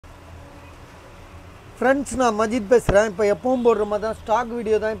Friends, நான் மஜித் பேசுகிறேன். இப்போ எப்பவும் போடுற மாதிரி தான் ஸ்டாக்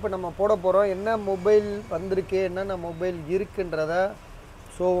வீடியோ தான் இப்போ நம்ம போட போகிறோம். என்ன மொபைல் வந்திருக்கு, என்னென்ன மொபைல் இருக்குன்றத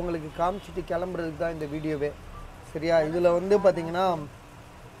ஸோ உங்களுக்கு காமிச்சிட்டு கிளம்புறதுக்கு தான் இந்த வீடியோவே. சரியா? இதில் வந்து பார்த்தீங்கன்னா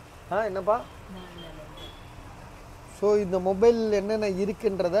என்னப்பா ஸோ இந்த மொபைல் என்னென்ன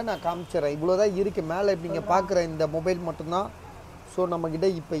இருக்குன்றதை நான் காமிச்சிட்றேன். இவ்வளோ தான் இருக்குது. மேலே நீங்கள் பார்க்குற இந்த மொபைல் மட்டும்தான் ஸோ நம்மக்கிட்ட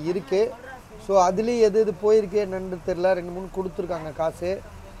இப்போ இருக்குது. ஸோ அதுலேயும் எது எது போயிருக்கு என்னன்னு தெரில. 2-3 கொடுத்துருக்காங்க காசு.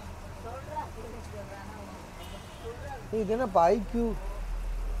 இது என்னப்பா ஐக்யூ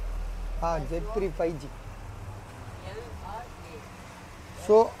Z3 5G.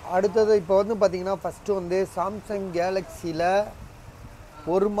 ஸோ அடுத்தது இப்போ வந்து பார்த்தீங்கன்னா ஃபஸ்ட்டு வந்து சாம்சங் கேலக்ஸியில்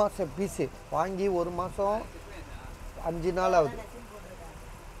 1 மாதம் பீஸு வாங்கி 1 மாதம் 5 நாள் ஆகுது.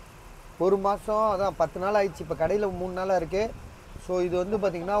 1 மாதம் அதான் 10 நாள் ஆயிடுச்சு. இப்போ கடையில் 3 நாளாக இருக்குது. ஸோ இது வந்து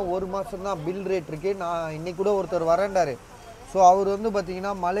பார்த்திங்கன்னா 1 மாதம் தான் பில் ரேட் இருக்குது. நான் இன்றைக்கி கூட ஒருத்தர் வரேன்டார். ஸோ அவர் வந்து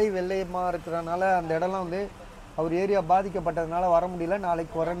பார்த்திங்கன்னா மழை வெள்ளையமாக இருக்கிறனால அந்த இடம்லாம் வந்து அவர் ஏரியா பாதிக்கப்பட்டதுனால வர முடியல,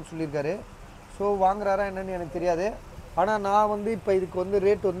 நாளைக்கு வரேன்னு சொல்லியிருக்காரு. ஸோ வாங்குறாரா என்னன்னு எனக்கு தெரியாது. ஆனால் நான் வந்து இப்போ இதுக்கு வந்து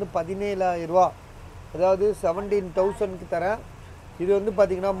ரேட் வந்து 17,000 ரூபா, அதாவது 17,000க்கு தரேன். இது வந்து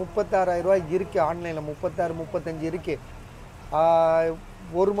பார்த்திங்கன்னா 36,000 ரூபா இருக்குது ஆன்லைனில். 36-35 இருக்குது.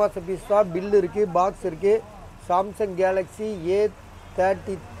 1 மாதம் பீஸ் தான். பில்லு இருக்குது, பாக்ஸ் இருக்குது. Samsung Galaxy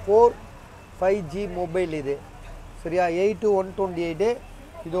A34 5G mobile இது. சரியா? 8,128.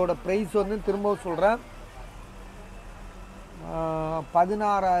 இதோட ப்ரைஸ் வந்து திரும்பவும் சொல்கிறேன்,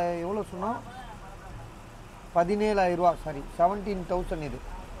 16 எவ்வளோ சொன்னோம், 17,000 ரூபா, சாரி 17,000 இது.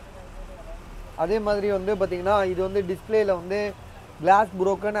 அதே மாதிரி வந்து பார்த்திங்கன்னா இது வந்து டிஸ்பிளேயில் வந்து கிளாஸ்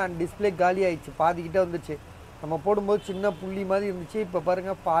புரோக்கன் அண்ட் டிஸ்பிளே காலி ஆயிடுச்சு. பாதிக்கிட்டே வந்துச்சு. நம்ம போடும்போது சின்ன புள்ளி மாதிரி இருந்துச்சு. இப்போ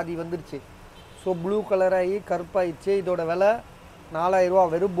பாருங்கள் பாதி வந்துருச்சு. So blue கலராகி கருப்பாயிடுச்சு. இதோட விலை 4,000 ரூபா.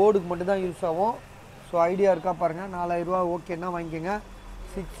 வெறும் போர்டுக்கு மட்டும்தான் யூஸ் ஆகும். ஸோ ஐடியா இருக்கா பாருங்கள். 4,000 ரூபா ஓகேன்னா வாங்கிக்கோங்க.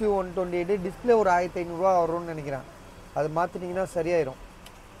 6,128. டிஸ்பிளே ஒரு 1,500 ரூபா வரும்னு நினைக்கிறேன். அது மாற்றிட்டிங்கன்னா சரியாயிடும்.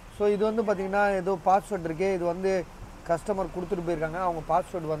 ஸோ இது வந்து பார்த்திங்கன்னா ஏதோ பாஸ்வேர்டு இருக்குது. இது வந்து கஸ்டமர் கொடுத்துட்டு போயிருக்காங்க. அவங்க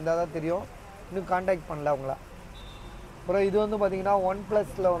பாஸ்வேர்டு வந்தால் தான் தெரியும். இன்னும் காண்டாக்ட் பண்ணல அவங்கள. அப்புறம் இது வந்து பார்த்திங்கன்னா ஒன்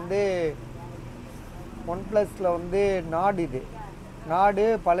ப்ளஸில் வந்து நாடு. இது நாடு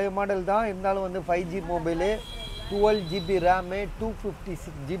பழைய மாடல் தான், இருந்தாலும் வந்து 5G mobile, 12GB RAM,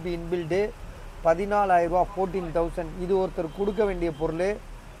 256GB inbuilt, 14,000 ரூபா, 14,000. இது ஒருத்தர் கொடுக்க வேண்டிய பொருள்.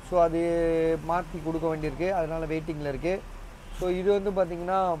 ஸோ அது மாற்றி கொடுக்க வேண்டியிருக்கு, அதனால் வெயிட்டிங்கில் இருக்குது. ஸோ இது வந்து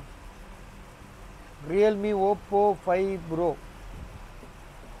பார்த்திங்கன்னா ரியல்மி ஓப்போ 5 ப்ரோ,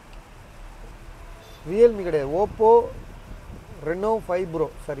 ரியல்மி கிடையாது, Oppo Reno 5 bro,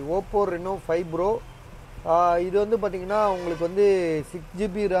 sorry Oppo Reno 5 bro. இது வந்து பார்த்திங்கன்னா உங்களுக்கு வந்து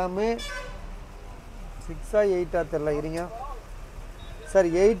 6GB ரேமு, 6 8 தெரில, இருங்க, சாரி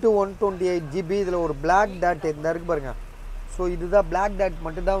 8,128GB. இதில் ஒரு பிளாக் டாட் இந்த இருக்குது பாருங்கள். ஸோ இதுதான் பிளாக் டாட்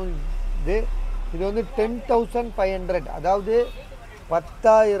மட்டும்தான் இது. இது வந்து 10,500, அதாவது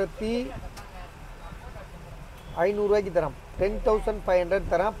 10,500 ரூபாய்க்கு தரேன். 10,500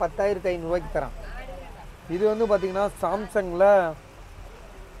 தரேன், 10,500 ரூபாய்க்கு தரேன். இது வந்து பார்த்திங்கன்னா சாம்சங்கில்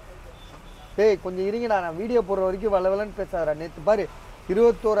கொஞ்சம் இருங்கடா, நான் வீடியோ போடுற வரைக்கும் வளவலன்னு பேசாதா. நேற்று பாரு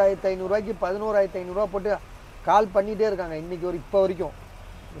 21,500 ரூபாய்க்கு 11,500 ரூபா போட்டு கால் பண்ணிகிட்டே இருக்காங்க இன்றைக்கி இப்போ வரைக்கும்.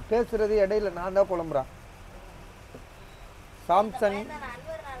 பேசுகிறது இடையில நான் தான் புலம்புறேன். சாம்சங்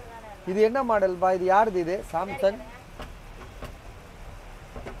இது என்ன மாடல்பா? இது யாருது? இது சாம்சங்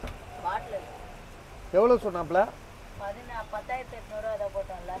எவ்வளோ சொன்னாப்ல?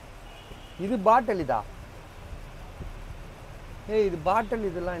 10,800. இது பாட்டில் இதா? இது பாட்டில்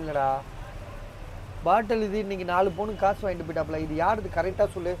இதெல்லாம் இல்லைடா. பாட்டில் இது இன்னைக்கு 4 பவுன் காசு வாங்கிட்டு போயிட்டாப்ல. இது யாருது கரெக்டாக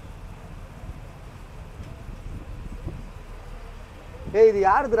சொல்லு. இது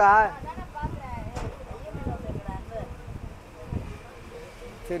யாருதுடா?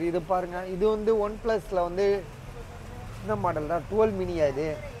 சரி இது பாருங்க. இது வந்து ஒன் ப்ளஸில் வந்து இந்த மாடல் தான், 12 மினியா? இது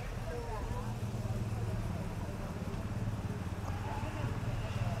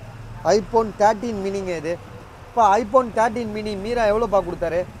iPhone 13 மினிங்க. இது இப்போ iPhone 13 மினி மீரா எவ்வளோப்பா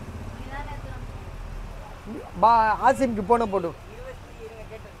கொடுத்தாரு? ஆசிம்க்கு போன போடு,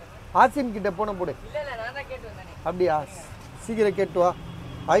 ஆசிம் கிட்ட போன போடு. அப்படியா? சீக்கிரம் கேட்டுவா.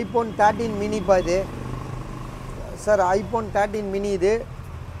 iPhone 13 மினிப்பா இது. Sir iPhone 13 mini. இது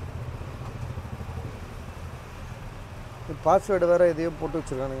பாஸ்வேர்டு வேறு எதையும் போட்டு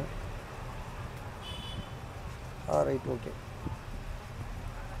வச்சுருக்கானுங்க. Right, okay.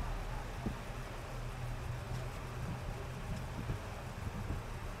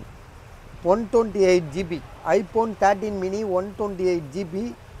 $128GB iPhone 13 mini, 128GB.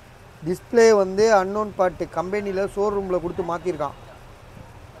 Display வந்து அன்னோன் பார்ட்டு, கம்பெனியில் ஷோரூமில் கொடுத்து மாற்றிருக்கான்.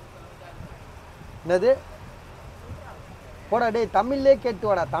 என்னது? போடா டே, தமிழ்லே கேட்டு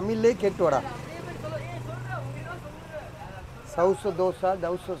வாடா, தமிழ்லே கேட்டு வாடா. சவுச தோசை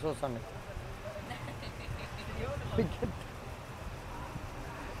தவுச சோசாங்க.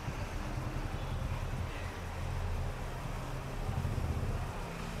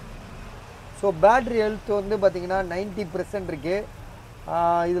 ஸோ பேட்ரி ஹெல்த் வந்து பார்த்தீங்கன்னா 90% இருக்குது.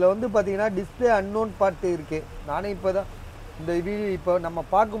 இதில் வந்து பார்த்தீங்கன்னா டிஸ்பிளே அன்னோன் பார்ட் இருக்குது. நானே இப்போ தான் இந்த வீடியோ இப்போ நம்ம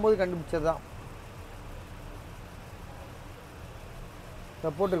பார்க்கும்போது கண்டுபிடிச்சது தான்.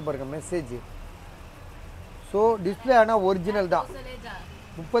 போட்டுருக்கு பாருங்க மெசேஜ். ஸோ டிஸ்பிளே ஆனால் ஒரிஜினல் தான்.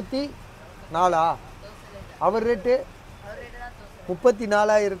 34 அவர் ரேட்டு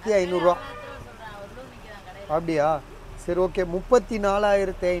 34,500 அப்படியா? சரி ஓகே,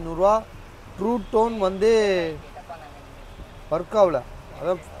 34,500. ட்ரூ டோன் வந்து ஒர்க் ஆகல,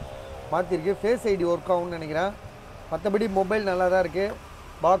 அதான் மாற்றிருக்கு. ஃபேஸ் ஐடி ஒர்க் ஆகும்னு நினைக்கிறேன். மற்றபடி மொபைல் நல்லா தான் இருக்குது,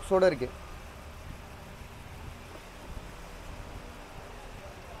 பாக்ஸோடு இருக்குது.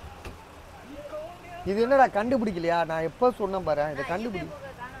 இது என்னடா கண்டுபிடிக்கலையா? நான் எப்போ சொன்னேன் பாரு, இதை கண்டுபிடி.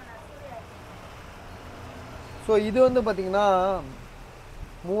 ஸோ இது வந்து பார்த்தீங்கன்னா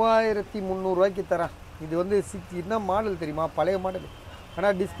 3,300 தரேன். இது வந்து என்ன மாடல் தெரியுமா? பழைய மாடல்.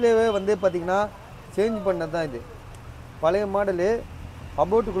 ஆனால் டிஸ்பிளேவே வந்து பார்த்திங்கன்னா சேஞ்ச் பண்ணது தான். இது பழைய மாடலு.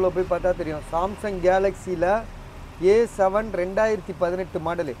 அபவுட்டுக்குள்ளே போய் பார்த்தா தெரியும். Samsung கேலக்ஸியில் A7 2018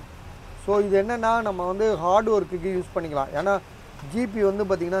 model. ஸோ இது என்னென்னா நம்ம வந்து ஹார்ட் ஒர்க்குக்கு யூஸ் பண்ணிக்கலாம். ஏன்னா ஜிபி வந்து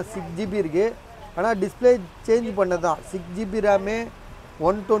பார்த்திங்கன்னா 6GB இருக்குது. ஆனால் டிஸ்பிளே சேஞ்ச் பண்ணது தான். 6GB ரேமு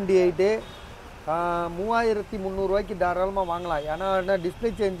 128 3,300 தாராளமாக வாங்கலாம். ஏன்னா என்ன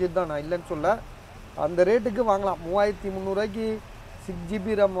டிஸ்பிளே சேஞ்சு தான், நான் இல்லைன்னு சொல்ல. அந்த ரேட்டுக்கு வாங்கலாம். 3,300 6GB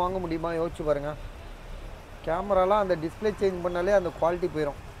ரேம் வாங்க முடியுமா? யோசிச்சு பாருங்கள். கேமராலாம் அந்த டிஸ்பிளே சேஞ்ச் பண்ணாலே அந்த குவாலிட்டி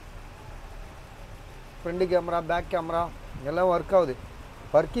போயிடும். ஃப்ரண்ட் கேமரா, பேக் கேமரா எல்லாம் ஒர்க் ஆகுது.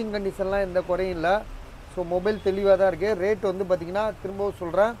 ஒர்க்கிங் கண்டிஷன்லாம் எந்த குறையும் இல்லை. ஸோ மொபைல் தெளிவாக தான் இருக்குது. ரேட் வந்து பார்த்திங்கன்னா திரும்பவும்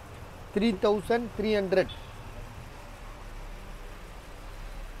சொல்கிறேன் 3,300.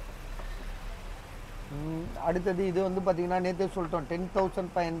 அடுத்தது இது வந்து பார்த்திங்கன்னா நேற்றே சொல்லிட்டோம்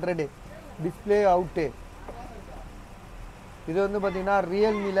 10,500 டிஸ்பிளே அவுட்டு. இது வந்து பார்த்திங்கன்னா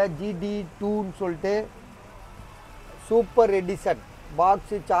ரியல்மியில் GD2ன்னு சொல்லிட்டு சூப்பர் எடிஷன்.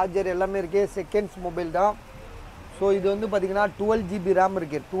 பாக்ஸு, சார்ஜர் எல்லாமே இருக்குது. செகண்ட்ஸ் மொபைல் தான். ஸோ இது வந்து பார்த்திங்கன்னா 12GB ரேம்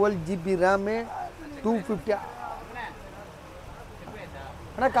இருக்குது. 12GB RAM 250.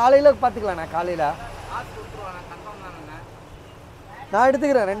 ஆனால் காலையில் பார்த்துக்கலாம். நான் காலையில் நான்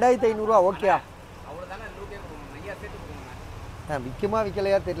எடுத்துக்கிறேன் 2,500. ஓகேயா? விற்குமா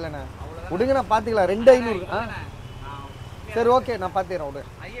விற்கலையா தெரியலண்ணா. விடுங்க, நான் பார்த்துக்கலாம். 2,500. சரி ஓகே, நான் பார்த்துக்கிறேன். விடு.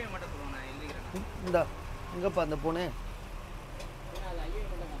 இந்த எங்கப்பா அந்த பூனை?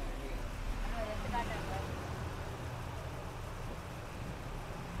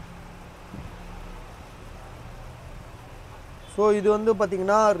 ஸோ இது வந்து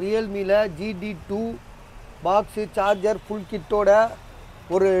பார்த்திங்கன்னா ரியல்மியில் GD2 பாக்ஸு, சார்ஜர், ஃபுல் கிட்டோட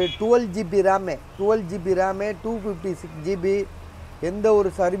ஒரு 12GB ரேமு 256GB. எந்த ஒரு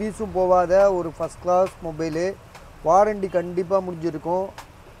சர்வீஸும் போகாத ஒரு ஃபஸ்ட் கிளாஸ் மொபைலு. வாரண்டி கண்டிப்பாக முடிஞ்சிருக்கும்.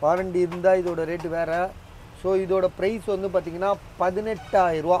 வாரண்டி இருந்தால் இதோட ரேட்டு வேறு. ஸோ இதோட ப்ரைஸ் வந்து பார்த்திங்கன்னா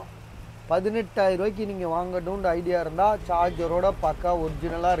 18,000. 18,000 நீங்கள் வாங்கணுன்ற ஐடியா இருந்தால் சார்ஜரோட பக்கா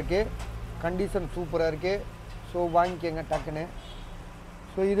ஒரிஜினலாக இருக்குது. கண்டிஷன் சூப்பராக இருக்குது. ஸோ வாங்கிக்கோங்க டக்குன்னு.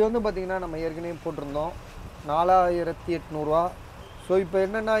 ஸோ இது வந்து பார்த்திங்கன்னா நம்ம ஏற்கனவே போட்டிருந்தோம் 4,800. ஸோ இப்போ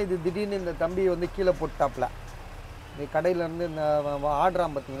என்னென்னா இது திடீர்னு இந்த தம்பி வந்து கீழே போட்டாப்புல. இந்த கடையிலேருந்து இந்த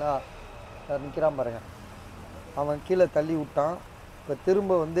ஆடுறான் பார்த்தீங்களா, நிற்கிறான் பாருங்கள். அவன் கீழே தள்ளி விட்டான். இப்போ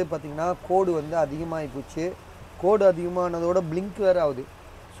திரும்ப வந்து பார்த்திங்கன்னா கோடு வந்து அதிகமாகி போச்சு. கோடு அதிகமானதோட பிளிங்க் வேறு ஆகுது.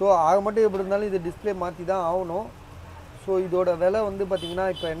 ஸோ ஆக மட்டும் எப்படி இருந்தாலும் இது டிஸ்பிளே மாற்றி தான் ஆகணும். ஸோ இதோட விலை வந்து பார்த்திங்கன்னா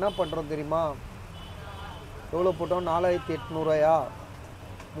இப்போ என்ன பண்ணுறோம் தெரியுமா? எவ்வளோ போட்டோம்? 4,800.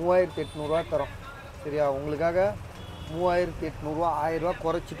 3,800 தரோம். சரியா? உங்களுக்காக 3,800, 1,000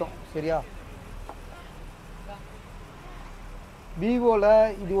 குறைச்சிட்டோம். சரியா?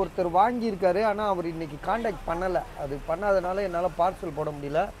 விவோவில் இது ஒருத்தர் வாங்கியிருக்காரு. ஆனால் அவர் இன்றைக்கி காண்டாக்ட் பண்ணலை. அது பண்ணாதனால என்னால் பார்சல் போட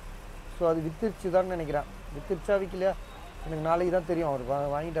முடியல. ஸோ அது வித்துருச்சு தான் நினைக்கிறேன். வித்துருச்சா விற்கலையா எனக்கு நாளைக்கு தான் தெரியும்.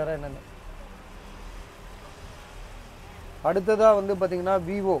 அவர் வாங்கிட்டாரா என்னென்னு. அடுத்ததாக வந்து பார்த்திங்கன்னா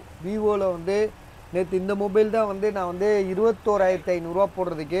விவோவில் வந்து நேற்று இந்த மொபைல் தான் வந்து நான் வந்து 21,500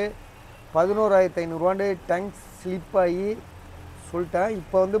 போடுறதுக்கு 11,500 டேங்க்ஸ் ஸ்லிப் ஆகி சொல்லிட்டேன்.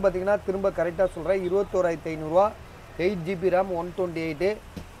 இப்போ வந்து பார்த்திங்கன்னா திரும்ப கரெக்டாக சொல்கிறேன். 21,500 8GB ரேம் 128.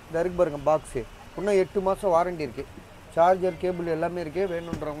 இந்த இருக்கு பாருங்கள் பாக்ஸு. இன்னும் 8 மாதம் வாரண்டி இருக்குது. சார்ஜர், கேபிள் எல்லாமே இருக்குது.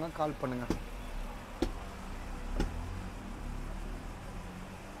 வேணுன்றவங்க கால் பண்ணுங்கள்.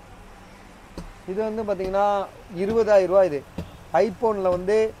 இது வந்து பார்த்திங்கன்னா 20,000. இது ஐஃபோனில்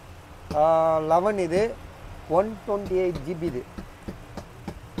வந்து 11. இது 128GB. இது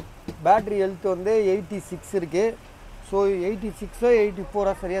பேட்ரி ஹெல்த் வந்து 86 இருக்குது. ஸோ 86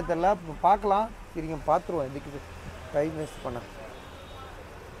 84 சரியாக தெரில, இப்போ பார்க்கலாம். சரிங்க, பார்த்துருவோம். இதுக்கு டைம் வேஸ்ட் பண்ண.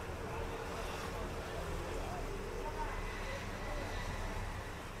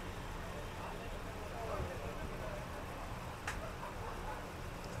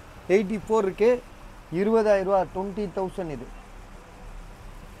 $84 இருக்கு. 20,000 ரூபா, 20,000 இது.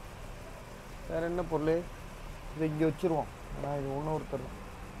 வேற என்ன பொருள்? இதை இங்கே வச்சிருவோம். ஆனால் இது ஒருத்தர்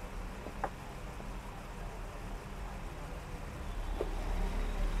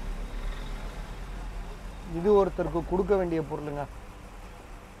இது ஒருத்தருக்கு கொடுக்க வேண்டிய பொருளுங்க.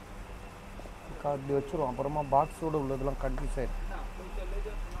 அப்படி வச்சிருவோம். அப்புறமா பாக்ஸோட உள்ளதெல்லாம் கன்ஃபியூஸ் ஆயிடும்.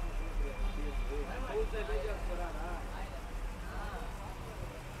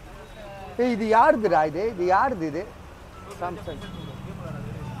 இது யாருதுடா? இது யாருது? இது சாம்சங்.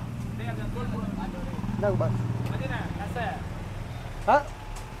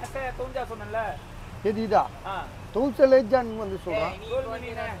 இது இதா 1000 வந்து சொல்றான்.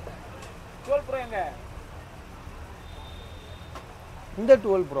 இந்த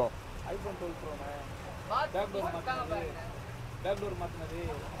 12 bro iPhone 12 bro back door மாத்துனது, back door மாத்துனது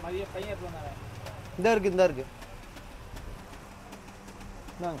மதிய பையன் எடுத்துனாங்க. இந்த இருக்கு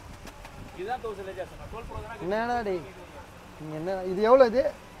நாங்க இதுதான் 1000 லேஜா சொன்னா 12 ப்ரோ தான. என்னடா டேய், நீங்க என்ன இது எவ்வளவு? இது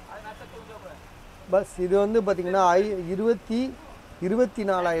அது நட்ட 1000 ப்ரோ பஸ். இது வந்து பாத்தீங்கன்னா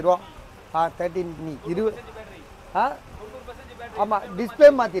 24,000 ரூபா. 13 20 பேட்டரி. 100% பேட்டரி. ஆமா, டிஸ்பிளே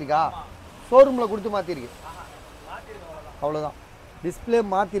மாத்திருக்கா? ஷோரூம்ல கொடுத்து மாத்திருக்கு. அவ்வளவுதான், டிஸ்பிளே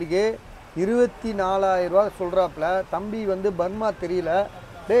மாத்திருக்கு. 24,000 ரூபா சொல்றாப்ல. தம்பி வந்து பர்மா தெரியல.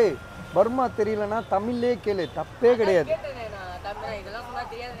 டேய், பர்மா தெரியலன்னா தமிழ்லே கேளு, தப்பே கிடையாது.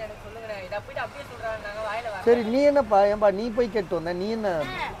 சரி, நீ என்னப்பா? ஏன்பா நீ போய் கேட்டு வந்த? நீ என்ன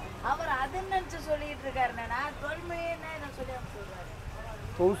அவர் அதன்னு சொல்லிட்டு இருக்காரு. நான் 12 மணி என்ன சொல்லி சொல்றாரு.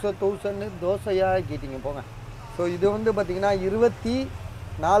 1000 தோசையா கேட்டீங்க போங்க. ஸோ இது வந்து பார்த்தீங்கன்னா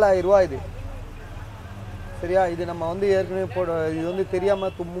 24,000 ரூபா இது. சரியா? இது நம்ம வந்து ஏற்கனவே இது வந்து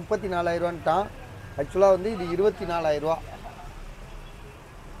தெரியாமல் 34,000 ரூபான்ட்டான். ஆக்சுவலாக வந்து இது 24,000 ரூபா.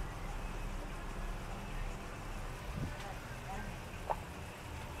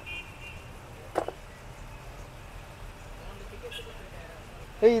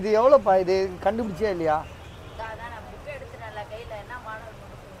 ஏய், இது எவ்வளோப்பா? இது கண்டுபிடிச்சியா இல்லையா?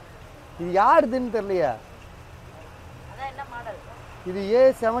 இது யாருதுன்னு தெரியலையா? இது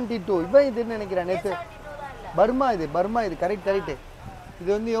A72. இவன் இதுன்னு நினைக்கிறேன். நேற்று பர்மா இது கரெக்ட். இது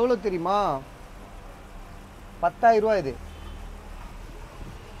வந்து எவ்வளோ தெரியுமா? 10,000 ரூபா. இது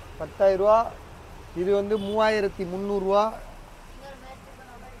 10,000 ரூபா. இது வந்து 3,300 ரூபா.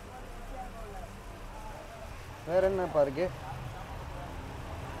 வேற என்னப்பா இருக்கு?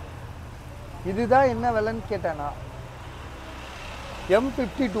 இதுதான் என்ன விலைன்னு கேட்டானா?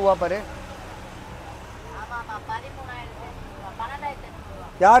 M52 பாரு.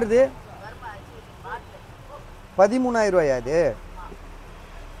 யாருது? 13,000 ரூபாயா இது?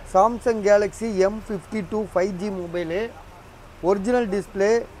 Samsung Galaxy M52 5G mobile, original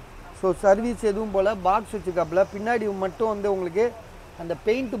display. So service எதுவும் போல் பாக்ஸ் வச்சுக்காப்புல. பின்னாடி மட்டும் வந்து உங்களுக்கு அந்த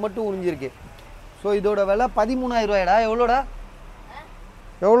பெயிண்ட் மட்டும் உறிஞ்சிருக்கு. ஸோ இதோட விலை 13,000 ரூபாயடா. எவ்வளோடா?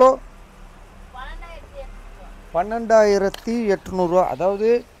 எவ்வளோ? 12,800 ரூபா. அதாவது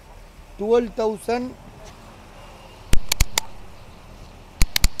 12,000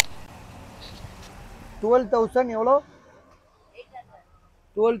 எவ்வளோ?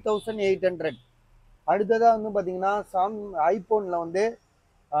 12,800. அடுத்ததாக வந்து பார்த்தீங்கன்னா ஐஃபோனில் வந்து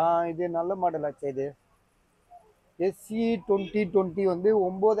இது நல்ல மாடல் ஆச்சு. இது SE 2020 வந்து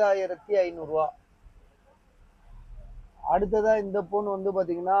 9,500 ரூபா. அடுத்ததாக இந்த ஃபோன் வந்து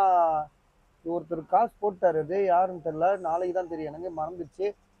பார்த்தீங்கன்னா ஒருத்தர் காசு போட்டார். இது யாருன்னு தெரியல, நாளைக்கு தான் தெரியும். எனக்கு மறந்துச்சு.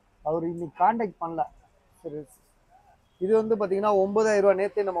 அவர் இன்னைக்கு கான்டாக்ட் பண்ணல. சரி, இது வந்து பார்த்தீங்கன்னா 9,000 ரூபா.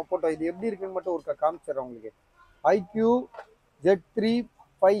 நேற்றே நம்ம போட்டோம். இது எப்படி இருக்குன்னு மட்டும் ஒரு காமிச்சிடுறேன் உங்களுக்கு. IQ Z3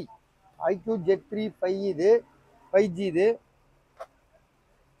 5 இது 5G. இது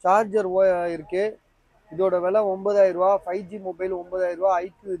சார்ஜர் இருக்கு. இதோட விலை 9,000 ரூபா. 5G மொபைல் 9,000 ரூபா.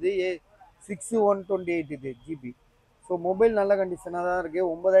 IQ இது 6128 இது GB. ஸோ மொபைல் நல்ல கண்டிஷனாக தான் இருக்குது.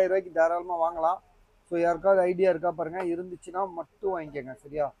 9,000 ரூபாய்க்கு தாராளமாக வாங்கலாம். ஸோ யாருக்காவது ஐடியா இருக்கா பாருங்கள். இருந்துச்சுன்னா மட்டும் வாங்கிக்கோங்க.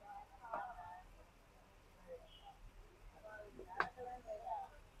 சரியா?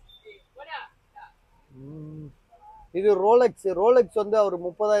 இது ரோலெக்ஸ் வந்து அவர்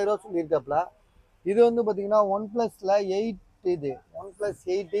 30,000 ரூபா சொல்லியிருக்காப்புல. இது வந்து பார்த்தீங்கன்னா OnePlusல 8 இது OnePlus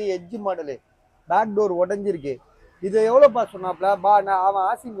 8 edge model. Back door உடஞ்சிருக்கு. இது எவ்வளோப்பா சொன்னாப்ல? நான் அவன்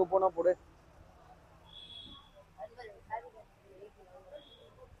ஆசிங்க போனா போடு.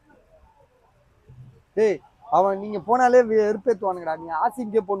 டேய், அவன் நீங்க போனாலே வெறுப்பேத்துவானுங்கடா. நீங்க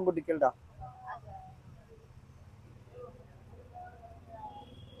ஆசிங்கே போன் போட்டு கேளுடா.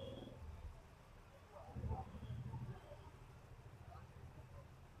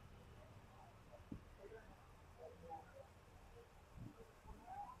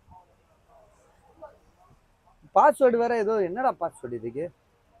 பாஸ்வேர்டு வேற ஏதோ என்னடா பாஸ்வேர்டு இதுக்கு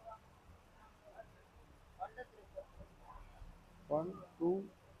 1 2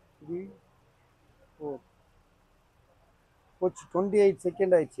 3 4 போச்சு 28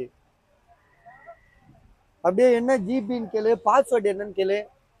 செகண்ட் ஆயிடுச்சு அப்படியே என்ன ஜிபின்னு கேளு பாஸ்வேர்டு என்னன்னு கேளு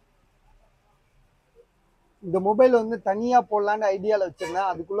இந்த மொபைல் வந்து தனியா போடலான்னு ஐடியாவில் வச்சிருந்தேன்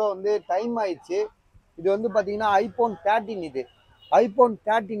அதுக்குள்ள வந்து டைம் ஆயிடுச்சு இது வந்து பார்த்தீங்கன்னா ஐபோன் 13 இது ஐபோன்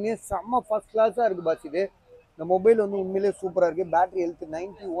 13 செம்ம ஃபர்ஸ்ட் கிளாஸாக இருக்குது பாஸ் இது இந்த மொபைல் வந்து உண்மையிலே சூப்பராக இருக்குது பேட்டரி ஹெல்த்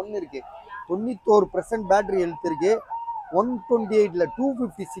 91 இருக்குது 91% பேட்டரி ஹெல்த் இருக்குது 128ல்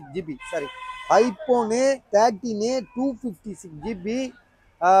 256 GB sorry iPhone 13 256 GB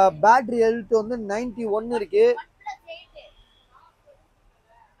battery health வந்து 91 இருக்குது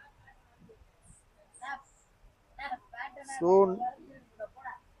ஸோ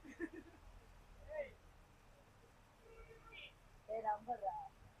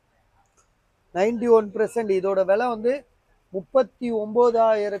 91% இதோட விலை வந்து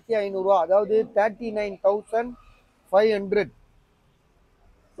 39,500 ரூபா அதாவது 39,500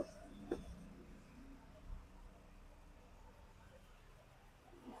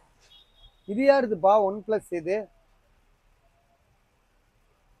 இது யாருதுப்பா OnePlus இது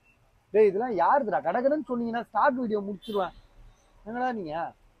டேய் இதெல்லாம் யாருதுடா கடகடன்னு சொன்னீங்கன்னா ஸ்டார்ட் வீடியோ முடிச்சிருவேன் என்னடா நீங்க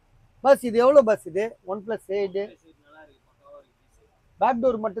பஸ் இது எவ்வளோ பஸ் இது OnePlus 8 பேக்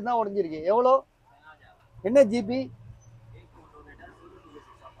டோர் மட்டும்தான் உடஞ்சிருக்கு எவ்வளோ என்ன ஜிபி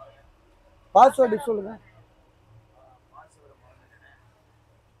பாஸ்வேர்டு சொல்லுங்க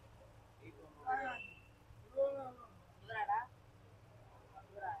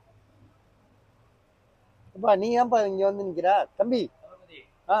அப்பா நீ ஏன்பா இங்க வந்து நிக்கிற தம்பி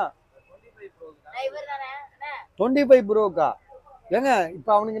 25 ப்ரோக்கா ஏங்க இப்ப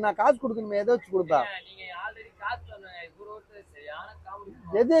அவனுக்கு நான் காசு கொடுக்கணுமே எதை வச்சு கொடுப்பேன்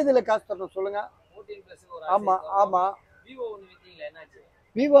எது எதுல காசு தரணும் சொல்லுங்க ஆமா ஆமா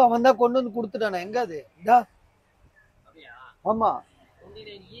விவோ அவன் தான் கொண்டு வந்து கொடுத்துட்டானே எங்க அது ஆமா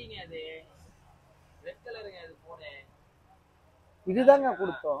இதுதாங்க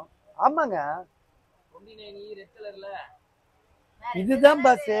கொடுத்தோம் ஆமாங்க இதுதான்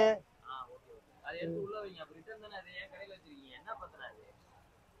பாஸ்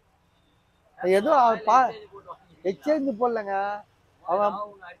ஏதோ எக்ஸ்சேஞ்ச் போடலங்க அவன்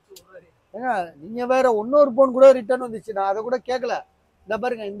ஏங்க நீங்க வேற இன்னொரு போன் கூட ரிட்டர்ன் வந்துச்சு நான் அதை கூட கேட்கல இந்த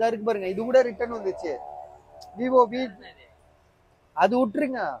பாருங்க இந்த இருக்கு பாருங்க இது கூட ரிட்டர்ன் வந்துச்சு விவோ வி அது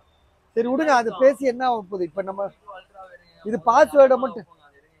விட்டுருங்க சரி விடுங்க அது பேசி என்ன ஆக போகுது இப்ப நம்ம இது பாஸ்வேர்டை மட்டும்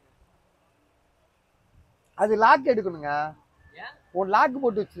அது லாக் எடுக்கணுங்க உன் லாக்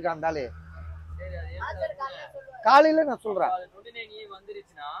போட்டு வச்சிருக்காண்டாலே காலையில நான் சொல்றேன்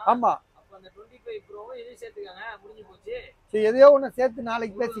ஆமா சரி எதையோ ஒண்ணு சேர்த்து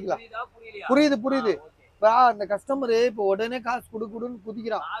நாளைக்கு பேசிக்கலாம் புரியுது புரியுது இப்ப அந்த கஸ்டமரு இப்ப உடனே காசு கொடுன்னு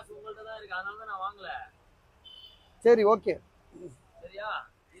குதிக்கிறான் சரி ஓகே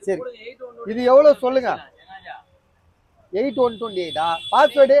சரி இது எவ்வளவு சொல்லுங்க 8128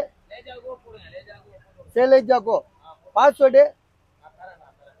 பாஸ்வேர்டு சேலேஜாக்கோ பாஸ்வேர்டு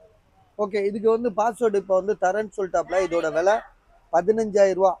ஓகே இதுக்கு வந்து பாஸ்வேர்டு இப்போ வந்து தரேன்னு சொல்லிட்டாப்ல இதோட விலை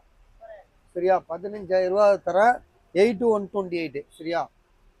 15,000 ரூபா சரியா 15,000 ரூபா தரேன் 8128 சரியா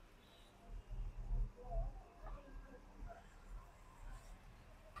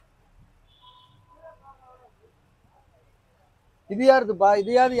இது யாருதுப்பா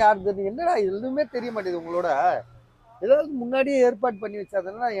இது யாருது என்னடா எதுவுமே தெரிய மாட்டேங்குது உங்களோட ஏதாவது முன்னாடியே ஏற்பாடு பண்ணி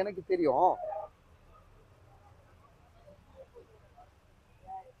வச்சாதானே எனக்கு தெரியும்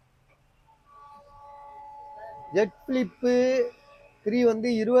ஜெட் ஃபிளிப்பு 3 வந்து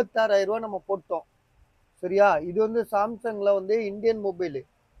 26,000 ரூபா நம்ம போட்டோம் சரியா இது வந்து சாம்சங்ல வந்து இந்தியன் மொபைல்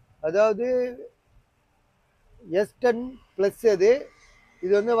அதாவது S10 பிளஸ்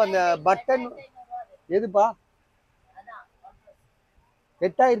இது வந்து அந்த பட்டன் எதுப்பா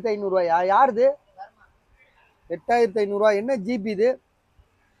 8,500 ரூபாயா யாருது 8,500 ரூபா என்ன ஜிபி இது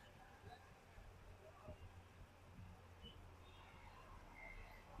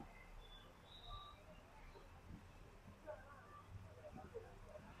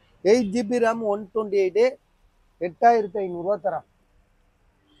GB RAM 128 8,500 ரூபா தரான்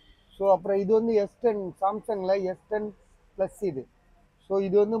ஸோ அப்புறம் இது வந்து S10 சாம்சங்ல S10 பிளஸ் இது ஸோ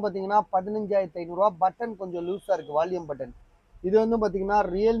இது வந்து பார்த்தீங்கன்னா 15,500 ரூபா பட்டன் கொஞ்சம் லூஸாக இருக்குது வால்யூம் பட்டன் இது வந்து பார்த்தீங்கன்னா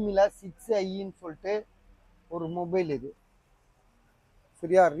ரியல்மில 6iன்னு சொல்லிட்டு ஒரு மொபைல் இது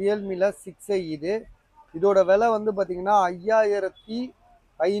சரியா ரியல்மில 6i இது இதோட விலை வந்து பார்த்தீங்கன்னா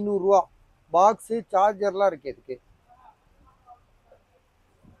 5,500 ரூபா பாக்ஸு சார்ஜர்லாம் இருக்கு இதுக்கு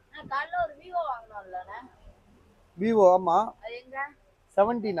விவோ ஆமா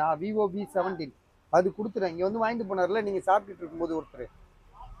 17 விவோ V17 அது கொடுத்துறேன். இங்கே வந்து வாங்கிட்டு போனார்ல நீங்கள் சாப்பிட்டுட்டு இருக்கும்போது ஒருத்தர்.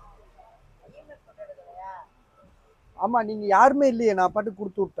 ஆமாம், நீங்கள் யாருமே இல்லையே, நான் பாட்டு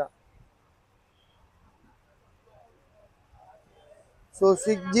கொடுத்து விட்டேன். ஸோ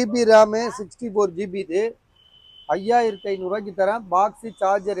 6 GB ரேமு 64 GB இது 5500 தரேன். பாக்ஸு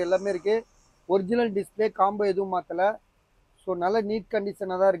சார்ஜர் எல்லாமே இருக்குது. ஒரிஜினல் டிஸ்பிளே, காம்போ எதுவும் மாற்றலை. ஸோ நல்ல நீட்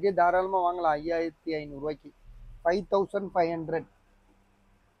கண்டிஷனாக தான் இருக்குது. தாராளமாக வாங்கலாம் 5500 5500.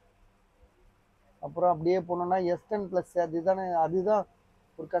 அப்புறம் அப்படியே போனோம்னா S10 ப்ளஸ் அதுதான்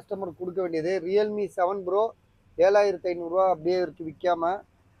ஒரு கஸ்டமருக்கு கொடுக்க வேண்டியது. ரியல்மி 7 ப்ரோ 7500 அப்படியே இருக்குது விற்காமல்.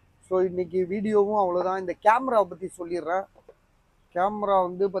 ஸோ இன்றைக்கி வீடியோவும் அவ்வளோதான். இந்த கேமராவை பற்றி சொல்லிடுறேன். கேமரா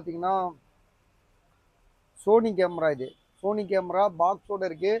வந்து பார்த்திங்கன்னா சோனி கேமரா. இது சோனி கேமரா பாக்ஸோடு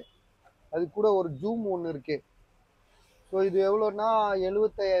இருக்குது. அது கூட ஒரு ஜூம் ஒன்று இருக்குது. ஸோ இது எவ்வளோன்னா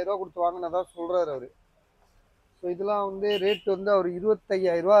 75,000 கொடுத்து வாங்கினதா சொல்கிறார் அவர். ஸோ இதெல்லாம் வந்து ரேட் வந்து அவர்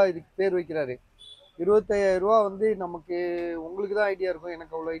 25,000 இதுக்கு பேர் வைக்கிறாரு. 25,000 வந்து நமக்கு உங்களுக்கு தான் ஐடியா இருக்கும்,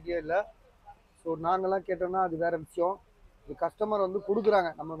 எனக்கு அவ்வளோ ஐடியா இல்லை. ஸோ நாங்கள்லாம் கேட்டோம்னா அது வேறு விஷயம். இது கஸ்டமர் வந்து கொடுக்குறாங்க,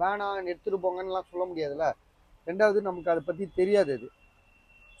 நம்ம வேணாம் எடுத்துகிட்டு போங்கன்னுலாம் சொல்ல முடியாதுல்ல. ரெண்டாவது நமக்கு அதை பற்றி தெரியாது அது.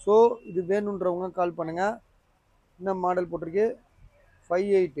 ஸோ இது வேணுன்றவங்க கால் பண்ணுங்கள். என்ன மாடல் போட்டிருக்கு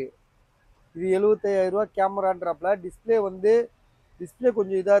 58. இது 75,000 கேமரான்றாப்புல. டிஸ்பிளே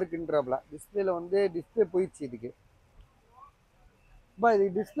கொஞ்சம் இதாக இருக்குன்றாப்புல. டிஸ்பிளேல வந்து டிஸ்பிளே போயிடுச்சு இதுக்கு. இது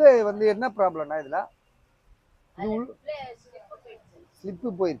டிஸ்பிளே வந்து என்ன ப்ராப்ளம்னா இதில் ஸ்லிப்பு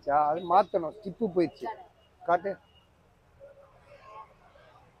போயிடுச்சா? அது மாற்றணும். ஸ்லிப்பு போயிடுச்சு. காட்டு.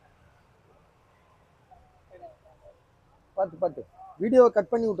 பார்த்து வீடியோவை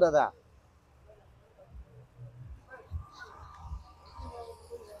கட் பண்ணி விட்றாதா?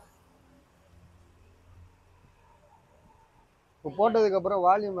 இப்போ போட்டதுக்கப்புறம்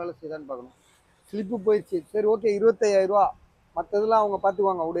வால்யூம் வேலை செய்தான்னு பார்க்கணும். ஸ்லிப்பு போயிடுச்சு. சரி ஓகே 25,000. மற்றதெல்லாம் அவங்க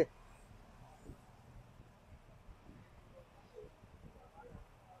பார்த்துக்குவாங்க விடு.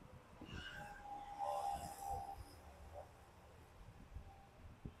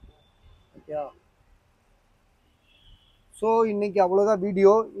 ஓகே. ஸோ இன்றைக்கி அவ்வளோதான்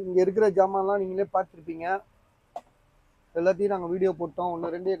வீடியோ. இங்கே இருக்கிற ஜாமான்லாம் நீங்களே பார்த்துருப்பீங்க. எல்லாத்தையும் நாங்கள் வீடியோ போட்டோம்.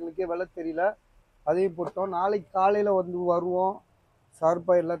 1-2 எங்களுக்கே விலை தெரியல, அதையும் போட்டோம். நாளைக்கு காலையில் வந்து வருவோம்,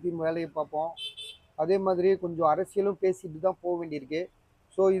 ஷார்ப்பாக எல்லாத்தையும் வேலையை பார்ப்போம். அதே மாதிரி கொஞ்சம் அரசியலும் பேசிட்டு தான் போக வேண்டியிருக்கு.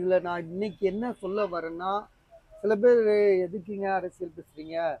 ஸோ இதில் நான் இன்றைக்கி என்ன சொல்ல வரேன்னா, சில பேர் எதுக்குங்க அரசியல்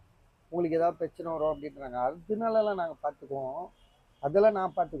பேசுகிறீங்க, உங்களுக்கு ஏதாவது பிரச்சனை வரும் அப்படின்றாங்க. அதனாலலாம் நாங்கள் பார்த்துக்குவோம், அதெல்லாம்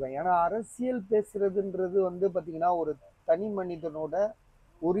நான் பார்த்துக்குவேன். ஏன்னா அரசியல் பேசுகிறதுன்றது வந்து பார்த்திங்கன்னா ஒரு தனி மனிதனோட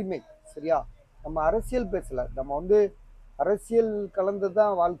உரிமை. சரியா? நம்ம அரசியல் பேசலை, நம்ம வந்து அரசியல் கலந்தது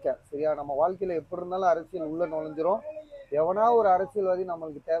தான் வாழ்க்கை. சரியா? நம்ம வாழ்க்கையில் எப்படி இருந்தாலும் அரசியல் உள்ளே நுழைஞ்சிரும். எவனா ஒரு அரசியல்வாதி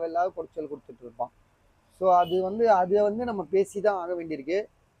நம்மளுக்கு தேவையில்லாத குறைச்சல் கொடுத்துட்டு இருப்பான். ஸோ அதை வந்து நம்ம பேசி தான் ஆக வேண்டியிருக்கு.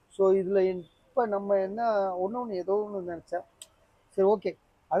 ஸோ இதில் இப்போ நம்ம என்ன ஏதோ ஒன்று நினச்சேன். சரி ஓகே.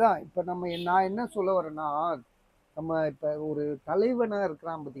 அதான் இப்போ நான் என்ன சொல்ல வரேன்னா, நம்ம இப்போ ஒரு தலைவனாக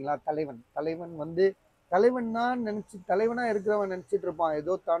இருக்கிறான் பார்த்தீங்களா? தலைவன் வந்து தலைவனாக இருக்கிறவன் நினச்சிட்டு இருப்பான்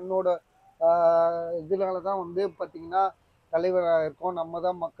ஏதோ தன்னோட இதனால தான் வந்து பார்த்திங்கன்னா தலைவராக இருக்கோம், நம்ம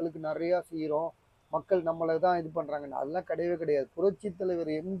தான் மக்களுக்கு நிறையா செய்கிறோம், மக்கள் நம்மளை தான் இது பண்ணுறாங்கன்னு. அதெல்லாம் கிடையவே கிடையாது. புரட்சி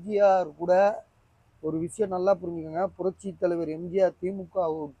தலைவர் எம்ஜிஆர் கூட ஒரு விஷயம் நல்லா புரிஞ்சுக்கோங்க. புரட்சி தலைவர் எம்ஜிஆர் திமுக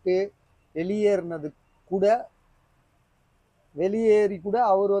விட்டு வெளியேறி கூட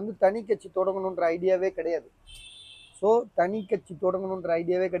அவர் வந்து தனி கட்சி தொடங்கணுன்ற ஐடியாவே கிடையாது. ஸோ தனி கட்சி தொடங்கணுன்ற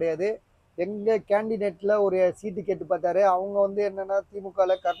ஐடியாவே கிடையாது. எங்கள் கேண்டிடேட்டில் ஒரு சீட்டு கேட்டு பார்த்தாரு. அவங்க வந்து என்னென்னா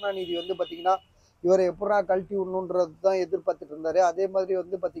திமுகவில் கருணாநிதி வந்து பார்த்திங்கன்னா இவரை எப்படா கழட்டி விடணுன்றது தான் எதிர்பார்த்துட்டு இருந்தார். அதே மாதிரி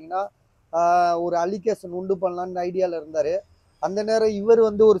வந்து பார்த்திங்கன்னா ஒரு அலிகேஷன் உண்டு பண்ணலான்னு ஐடியாவில் இருந்தார். அந்த நேரம் இவர்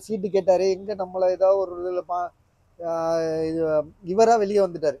வந்து ஒரு சீட்டு கேட்டார். எங்கே நம்மளை ஏதாவது ஒரு இதில் இவராக வெளியே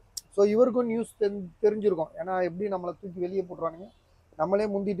வந்துட்டார். ஸோ இவருக்கும் நியூஸ் தெரிஞ்சிருக்கும். ஏன்னா எப்படி நம்மளை தூக்கி வெளியே போட்டுருவானுங்க, நம்மளே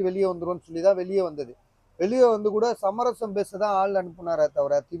முந்திட்டு வெளியே வந்துடும்னு சொல்லி தான் வெளியே வந்தது. வெளியே வந்து கூட சமரசம் பேச தான் ஆள் அனுப்புனாரே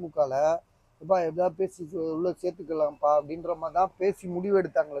தவிர திமுகவில் இப்போ எதாவது பேசி உள்ளே சேர்த்துக்கலாம்ப்பா அப்படின்ற மாதிரி தான் பேசி முடிவு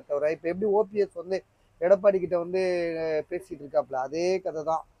எடுத்தாங்களே தவிர, இப்போ எப்படி ஓபிஎஸ் வந்து எடப்பாடி கிட்ட வந்து பேசிகிட்டு இருக்காப்புல அதே கதை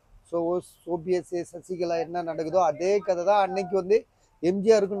தான். ஸோ ஓபிஎஸ் சசிகலா என்ன நடக்குதோ அதே கதை தான் அன்னைக்கு வந்து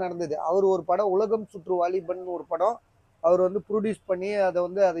எம்ஜிஆருக்கும் நடந்தது. அவர் ஒரு படம் உலகம் சுற்று வாலிபன் ஒரு படம் அவர் வந்து ப்ரொடியூஸ் பண்ணி அதை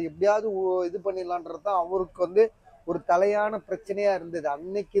எப்படியாவது இது பண்ணிடலான்றது தான் அவருக்கு வந்து ஒரு தலையான பிரச்சனையாக இருந்தது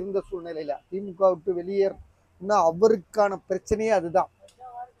அன்னைக்கு இருந்த சூழ்நிலையில். திமுக விட்டு வெளியேறினா அவருக்கான பிரச்சனையே அதுதான்.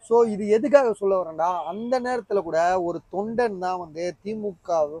 ஸோ இது எதுக்காக சொல்ல வரேன்டா, அந்த நேரத்தில் கூட ஒரு தொண்டன் தான் வந்து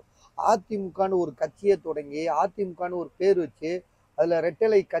அதிமுகன்னு ஒரு கட்சியை தொடங்கி அதிமுகன்னு ஒரு பேர் வச்சு அதில்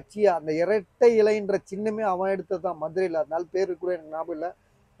ரெட்டை கட்சி, அந்த இரட்டை இலைன்ற சின்னமே அவன் எடுத்தது தான் மதுரையில். அதனால பேரு கூட எனக்கு ஞாபகம் இல்லை,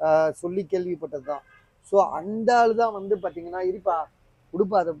 சொல்லி கேள்விப்பட்டது தான். ஸோ அந்த ஆள் தான் வந்து பார்த்தீங்கன்னா இருப்பா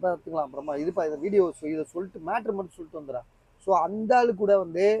உடுப்பா அதை பார்த்துக்கலாம் அப்புறமா இதுப்பா இதை வீடியோ இதை சொல்லிட்டு மேட்ரு மட்டும் சொல்லிட்டு வந்துடுறேன். ஸோ அந்த ஆளு கூட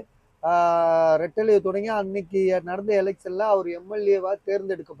வந்து ரெட்டலையை தொடங்கி அன்னைக்கு நடந்த எலெக்ஷன்ல அவர் எம்எல்ஏவா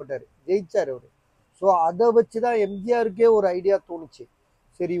தேர்ந்தெடுக்கப்பட்டார், ஜெயிச்சார் அவர். ஸோ அதை வச்சு தான் எம்ஜிஆருக்கே ஒரு ஐடியா தோணுச்சு,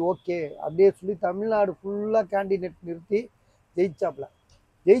 சரி ஓகே அப்படியே சொல்லி தமிழ்நாடு ஃபுல்லாக கேண்டிடேட் நிறுத்தி ஜெயிச்சாப்ல.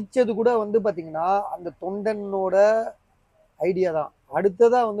 ஜெயிச்சது கூட வந்து பார்த்தீங்கன்னா அந்த தொண்டனோட ஐடியா தான்.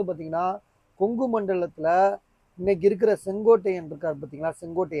 அடுத்ததாக வந்து பார்த்தீங்கன்னா கொங்கு மண்டலத்தில் இன்னைக்கு இருக்கிற செங்கோட்டையன் இருக்கார் பார்த்தீங்களா,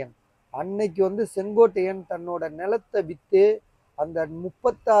 செங்கோட்டையன். அன்னைக்கு வந்து செங்கோட்டையன் தன்னோட நிலத்தை விற்று அந்த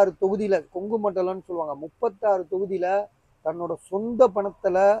 36 தொகுதியில், கொங்கு மண்டலம்னு சொல்லுவாங்க, 36 தொகுதியில் தன்னோட சொந்த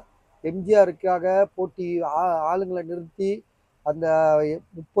பணத்தில் எம்ஜிஆருக்காக போட்டி ஆளுங்களை நிறுத்தி அந்த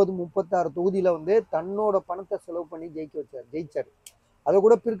 36 தொகுதியில் வந்து தன்னோட பணத்தை செலவு பண்ணி ஜெயிச்சார். அதை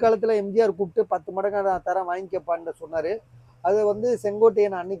கூட பிற்காலத்தில் எம்ஜிஆர் கூப்பிட்டு 10 மடங்கு நான் தரேன் வாங்கிக்கப்பான்னு சொன்னார். அதை வந்து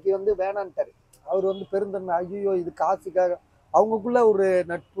செங்கோட்டையன் அன்னைக்கு வந்து வேணான்ட்டார். அவர் வந்து பெருந்தன்மை, ஐயோ இது காசுக்காக அவங்களுக்குள்ள ஒரு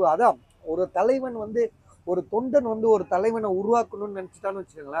நட்பு. அதான் ஒரு தலைவன் வந்து ஒரு தொண்டன் வந்து ஒரு தலைவனை உருவாக்கணும்னு நினச்சிட்டான்னு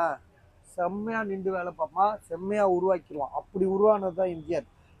வச்சுக்கோங்களேன், செம்மையாக நின்று வேலை பார்ப்பான், செம்மையாக உருவாக்கிடுவான். அப்படி உருவானது தான் எம்ஜிஆர்.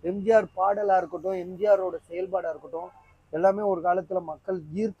 எம்ஜிஆர் பாடலாக இருக்கட்டும், எம்ஜிஆரோட செயல்பாடாக இருக்கட்டும், எல்லாமே ஒரு காலத்தில் மக்கள்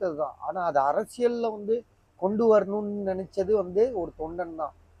ஈர்த்தது தான். ஆனால் அது அரசியலில் வந்து கொண்டு வரணும்னு நினச்சது வந்து ஒரு தொண்டன்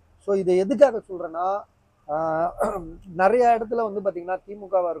தான். ஸோ இதை எதுக்காக சொல்கிறேன்னா, நிறைய இடத்துல வந்து பார்த்தீங்கன்னா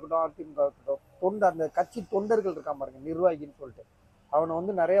திமுகவாக இருக்கட்டும், அதிமுக இருக்கட்டும், அந்த கட்சி தொண்டர்கள் இருக்கான் பாருங்க, நிர்வாகின்னு சொல்லிட்டு அவனை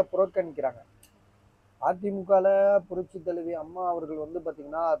வந்து நிறைய புறக்கணிக்கிறாங்க. அதிமுகவில் புரட்சி தலைவி அம்மா அவர்கள் வந்து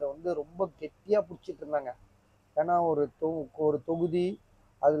பார்த்தீங்கன்னா அதை வந்து ரொம்ப கெட்டியாக பிடிச்சிட்டு இருந்தாங்க. ஏன்னா ஒரு தொகுதி,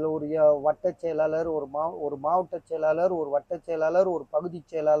 அதில் ஒரு வட்ட செயலாளர், ஒரு மாவட்ட செயலாளர், ஒரு வட்ட செயலாளர், ஒரு பகுதி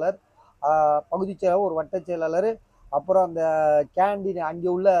செயலாளர், ஒரு வட்ட செயலாளர், அப்புறம் அந்த கேண்டீன் அங்கே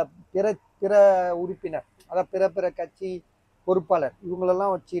உள்ள பிற உறுப்பினர், அதான் பிற கட்சி பொறுப்பாளர்,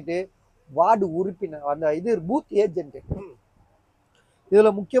 இவங்களெல்லாம் வச்சுக்கிட்டு வார்டு உறுப்பினர், அந்த பூத் ஏஜென்ட்டு.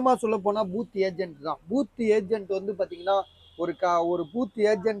 இதில் முக்கியமாக சொல்ல போனால் பூத் ஏஜென்ட் தான். பூத் ஏஜென்ட் வந்து பார்த்தீங்கன்னா ஒரு பூத்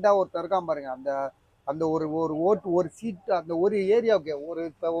ஏஜென்ட்டாக ஒருத்தர் இருக்கான் பாருங்க, அந்த ஒரு ஓட்டு ஒரு சீட்டு அந்த ஒரு ஏரியாவுக்கு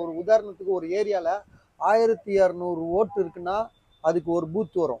இப்போ ஒரு உதாரணத்துக்கு ஒரு ஏரியாவில் 1200 ஓட்டு இருக்குன்னா அதுக்கு ஒரு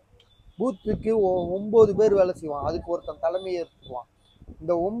பூத் வரும். பூத்துக்கு 9 பேர் வேலை செய்வான், அதுக்கு ஒருத்தன் தலைமையை ஏற்றுக்குவான்.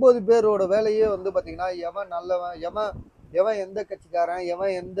 இந்த 9 பேரோட வேலையே வந்து பார்த்தீங்கன்னா எவன் நல்லவன், எவன் எந்த கட்சிக்காரன்,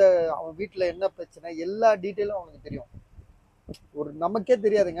 அவன் வீட்டில் என்ன பிரச்சனை, எல்லா டீட்டெயிலும் அவனுக்கு தெரியும். நமக்கே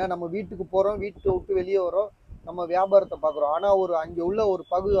தெரியாதுங்க, நம்ம வீட்டுக்கு போகிறோம், வீட்டை விட்டு வெளியே வரோம், நம்ம வியாபாரத்தை பார்க்குறோம். ஆனால் அங்கே உள்ள ஒரு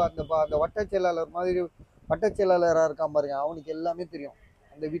அந்த வட்ட செயலாளர் மாதிரி வட்ட செயலாளராக இருக்கான் பாருங்க, அவனுக்கு எல்லாமே தெரியும்.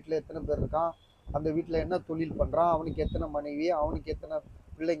 அந்த வீட்டில் எத்தனை பேர் இருக்கான், அந்த வீட்டில் என்ன தொழில் பண்ணுறான், அவனுக்கு எத்தனை மனைவி, அவனுக்கு எத்தனை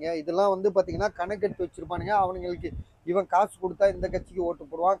பிள்ளைங்க, இதெல்லாம் வந்து பார்த்தீங்கன்னா கணக்கெடுத்து வச்சுருப்பானுங்க. அவனுங்களுக்கு இவன் காசு கொடுத்தா இந்த கட்சிக்கு ஓட்டு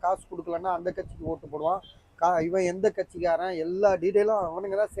போடுவான், காசு கொடுக்கலன்னா அந்த கட்சிக்கு ஓட்டு போடுவான், இவன் எந்த கட்சிக்காரன், எல்லா டீட்டெயிலும்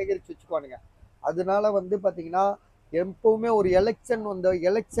அவனுங்க தான் சேகரித்து வச்சுக்குவானுங்க. அதனால வந்து பார்த்தீங்கன்னா எப்பவுமே ஒரு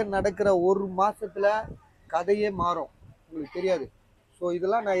எலெக்ஷன் நடக்கிற ஒரு மாசத்துல கதையே மாறும், உங்களுக்கு தெரியாது. ஸோ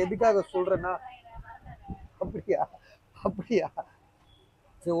இதெல்லாம் நான் எதுக்காக சொல்றேன்னா, அப்படியா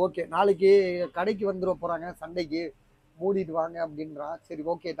சரி ஓகே, நாளைக்கு கடைக்கு வந்துட போறாங்க, சண்டைக்கு மூடிட்டு வாங்க அப்படின்றான். சரி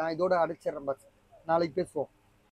ஓகே, நான் இதோட அடைச்சிடுறேன், பஸ் நாளைக்கு பேசுவோம்.